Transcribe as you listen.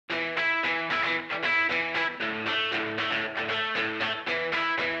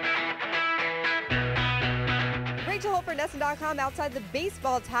Boston.com outside the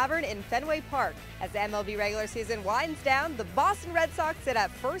Baseball Tavern in Fenway Park. As the MLB regular season winds down, the Boston Red Sox sit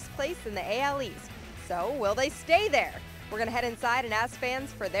at first place in the AL East. So, will they stay there? We're going to head inside and ask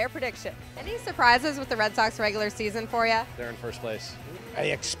fans for their prediction. Any surprises with the Red Sox regular season for you? They're in first place. I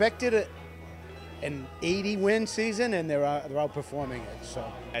expected an 80-win season, and they're outperforming it. So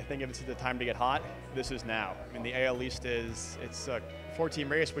I think if it's the time to get hot, this is now. I mean, the AL East it's a 4-team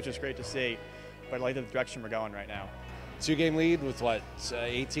race, which is great to see, but I like the direction we're going right now. 2-game lead with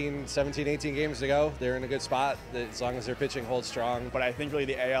 17, 18 games to go. They're in a good spot as long as their pitching holds strong. But I think really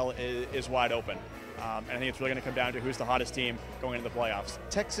the AL is wide open. And I think it's really going to come down to who's the hottest team going into the playoffs.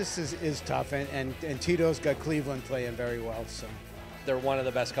 Texas is tough, and Tito's got Cleveland playing very well. So they're one of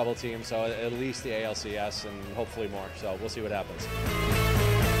the best couple teams, so at least the ALCS and hopefully more. So we'll see what happens.